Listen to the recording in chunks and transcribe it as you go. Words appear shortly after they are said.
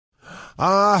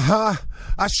I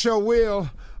sure will.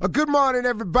 Good morning,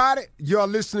 everybody. You're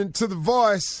listening to The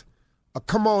Voice.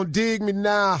 Come on, dig me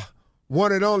now.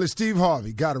 One and only Steve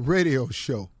Harvey got a radio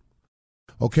show.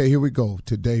 Okay, here we go.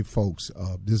 Today, folks,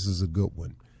 this is a good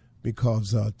one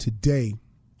because today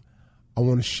I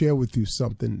want to share with you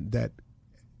something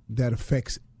that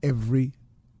affects every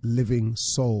living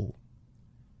soul.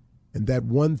 And that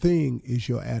one thing is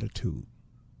your attitude.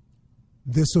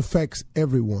 This affects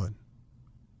everyone.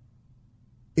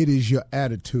 It is your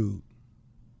attitude.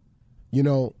 You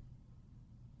know,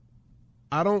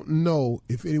 I don't know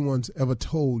if anyone's ever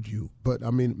told you, but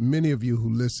I mean, many of you who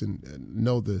listen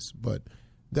know this, but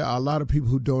there are a lot of people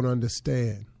who don't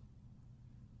understand.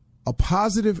 A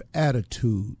positive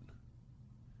attitude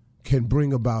can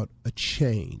bring about a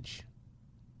change.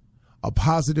 A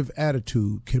positive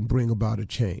attitude can bring about a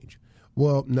change.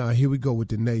 Well, now here we go with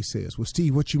the naysayers. Well,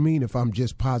 Steve, what you mean if I'm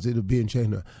just positive being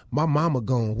changed? My mama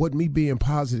gone. What me being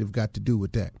positive got to do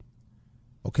with that?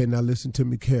 Okay, now listen to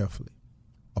me carefully.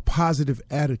 A positive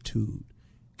attitude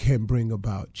can bring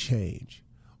about change.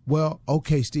 Well,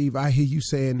 okay, Steve, I hear you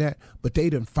saying that, but they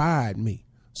done fired me.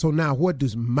 So now what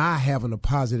does my having a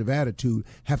positive attitude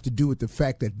have to do with the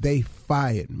fact that they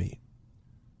fired me?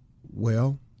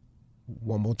 Well,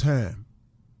 one more time.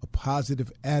 A positive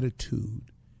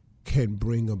attitude can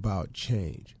bring about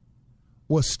change.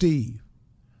 Well, Steve,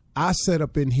 I sat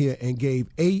up in here and gave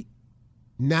 8,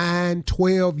 9,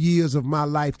 12 years of my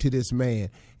life to this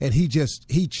man, and he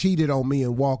cheated on me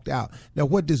and walked out. Now,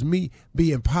 what does me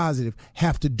being positive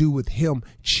have to do with him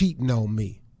cheating on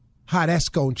me? How that's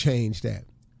going to change that?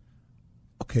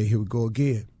 Okay, here we go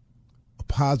again. A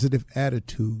positive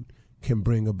attitude can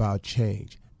bring about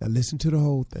change. Now, listen to the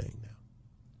whole thing now.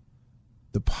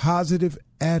 The positive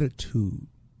attitude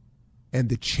and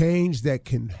the change that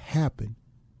can happen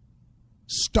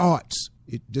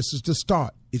this is the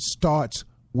start. It starts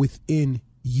within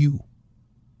you.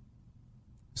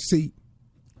 See,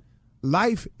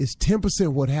 life is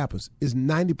 10% what happens, is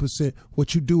 90%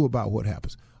 what you do about what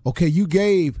happens. Okay, you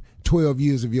gave 12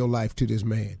 years of your life to this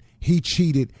man. He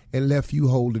cheated and left you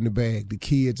holding the bag, the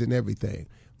kids and everything.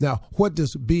 Now, what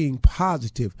does being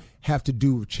positive have to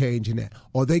do with changing that?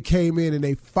 Or they came in and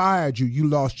they fired you. You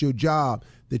lost your job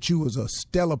that you was a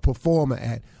stellar performer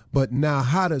at. But now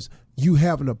how does you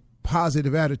having a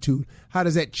positive attitude, how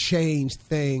does that change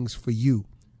things for you?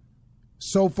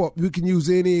 So far, we can use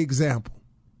any example.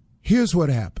 Here's what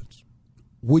happens.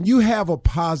 When you have a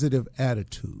positive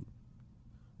attitude,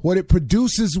 what it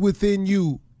produces within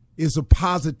you is a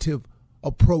positive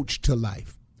approach to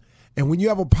life. And when you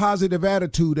have a positive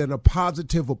attitude and a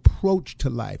positive approach to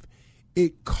life,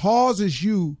 it causes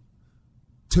you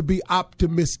to be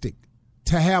optimistic,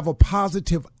 to have a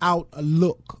positive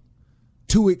outlook,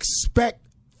 to expect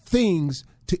things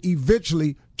to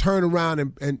eventually turn around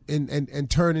and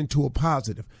turn into a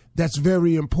positive. That's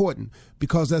very important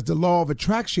because as the law of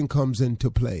attraction comes into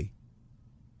play,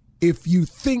 if you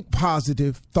think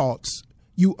positive thoughts,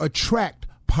 you attract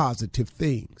positive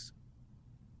things.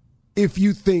 If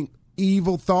you think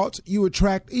evil thoughts, you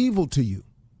attract evil to you.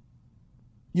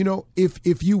 You know,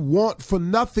 if you want for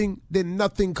nothing, then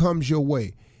nothing comes your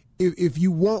way. If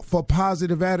you want for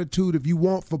positive attitude, if you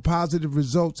want for positive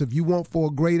results, if you want for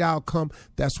a great outcome,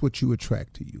 that's what you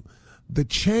attract to you. The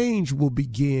change will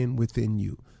begin within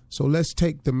you. So let's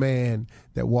take the man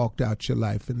that walked out your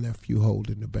life and left you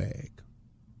holding the bag.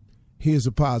 Here's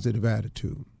a positive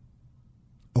attitude.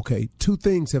 Okay, 2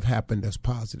 things have happened that's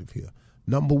positive here.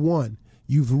 Number 1,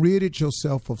 you've ridded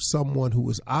yourself of someone who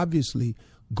is obviously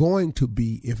going to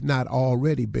be, if not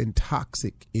already, been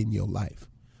toxic in your life.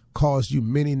 Caused you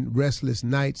many restless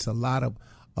nights, a lot of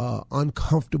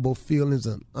uncomfortable feelings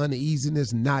and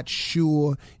uneasiness, not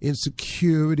sure,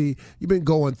 insecurity. You've been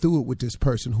going through it with this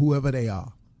person, whoever they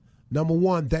are. Number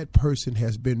 1, that person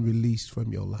has been released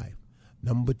from your life.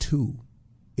 Number 2,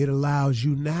 it allows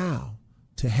you now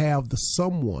to have the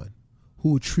someone who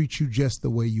will treat you just the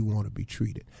way you want to be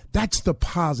treated. That's the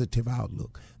positive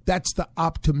outlook. That's the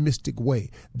optimistic way.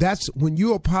 That's when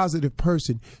you're a positive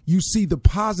person, you see the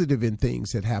positive in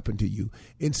things that happen to you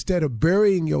instead of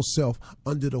burying yourself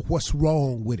under the what's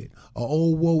wrong with it, or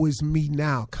oh, woe is me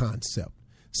now concept.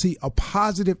 See, a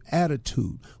positive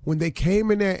attitude, when they came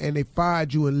in there and they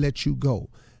fired you and let you go,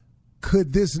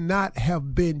 could this not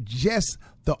have been just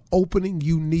the opening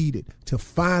you needed to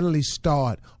finally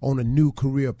start on a new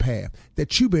career path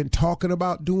that you've been talking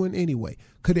about doing anyway?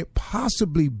 Could it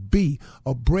possibly be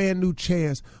a brand new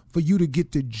chance for you to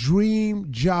get the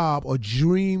dream job or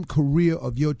dream career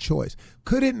of your choice?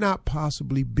 Could it not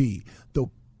possibly be the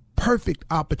perfect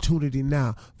opportunity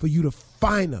now for you to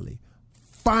finally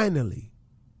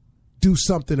do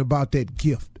something about that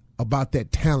gift, about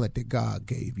that talent that God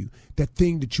gave you, that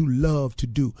thing that you love to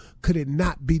do. Could it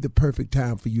not be the perfect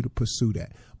time for you to pursue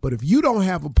that? But if you don't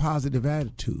have a positive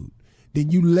attitude,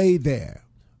 then you lay there.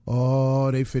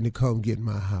 Oh, they finna come get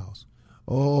my house.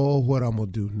 Oh, what I'm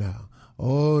going to do now?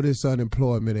 Oh, this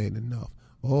unemployment ain't enough.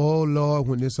 Oh, Lord,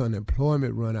 when this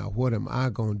unemployment run out, what am I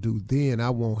going to do then?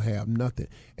 I won't have nothing.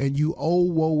 And you, oh,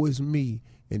 woe is me,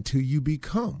 until you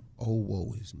become, oh,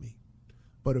 woe is me.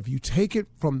 But if you take it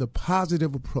from the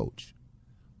positive approach,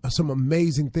 some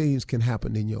amazing things can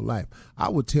happen in your life. I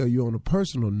would tell you on a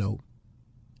personal note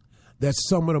that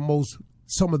some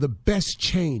of the best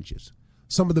changes,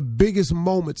 some of the biggest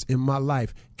moments in my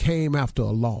life came after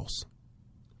a loss.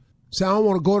 So I don't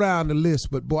want to go down the list,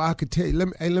 but boy, I could tell you,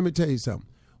 let me tell you something.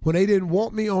 When they didn't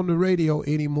want me on the radio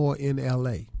anymore in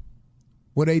L.A.,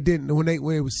 when they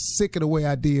was sick of the way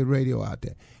I did radio out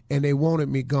there, and they wanted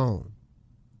me gone.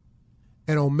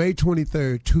 And on May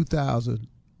 23rd,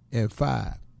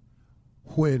 2005,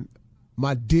 when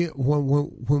my deal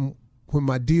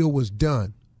was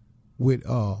done with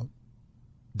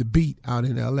the Beat out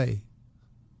in L.A.,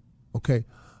 okay,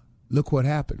 look what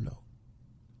happened though.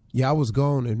 Yeah, I was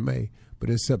gone in May, but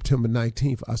in September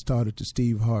 19th, I started the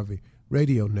Steve Harvey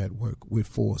Radio Network with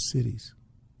 4 cities.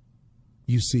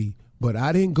 You see, but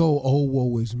I didn't go, oh,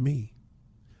 woe is me.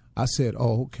 I said,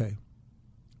 oh, okay,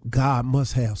 God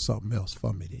must have something else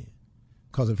for me then.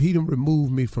 Because if he didn't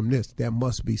remove me from this, there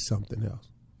must be something else.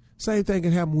 Same thing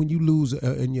can happen when you lose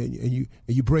and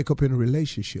you break up in a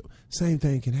relationship. Same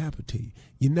thing can happen to you.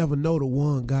 You never know the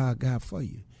one God got for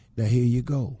you. Now here you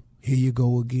go. Here you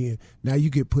go again. Now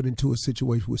you get put into a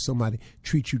situation where somebody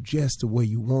treats you just the way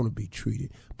you want to be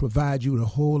treated, provide you with a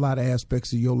whole lot of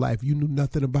aspects of your life you knew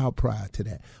nothing about prior to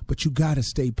that. But you got to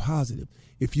stay positive.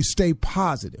 If you stay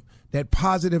positive, that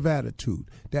positive attitude,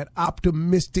 that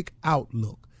optimistic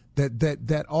outlook,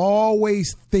 that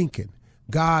always thinking,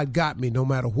 God got me no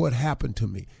matter what happened to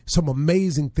me. Some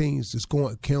amazing things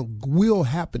will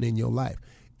happen in your life.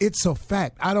 It's a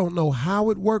fact. I don't know how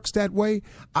it works that way.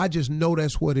 I just know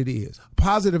that's what it is.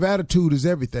 Positive attitude is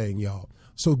everything, y'all.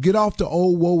 So get off the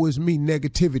old woe is me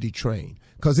negativity train,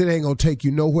 because it ain't going to take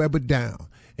you nowhere but down.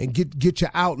 And get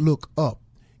your outlook up.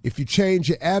 If you change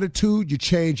your attitude, you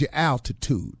change your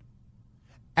altitude.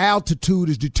 Altitude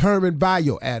is determined by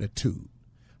your attitude.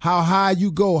 How high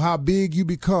you go, how big you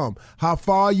become, how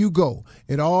far you go.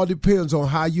 It all depends on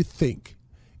how you think.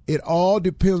 It all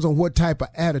depends on what type of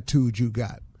attitude you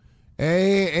got.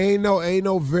 Ain't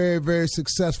no very, very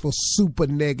successful super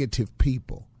negative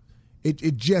people.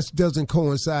 It just doesn't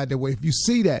coincide that way. If you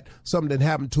see that, something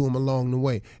happened to them along the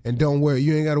way, and don't worry,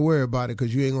 you ain't got to worry about it,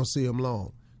 because you ain't going to see them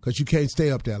long, because you can't stay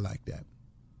up there like that.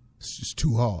 It's just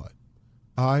too hard.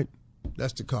 All right?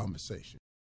 That's the conversation.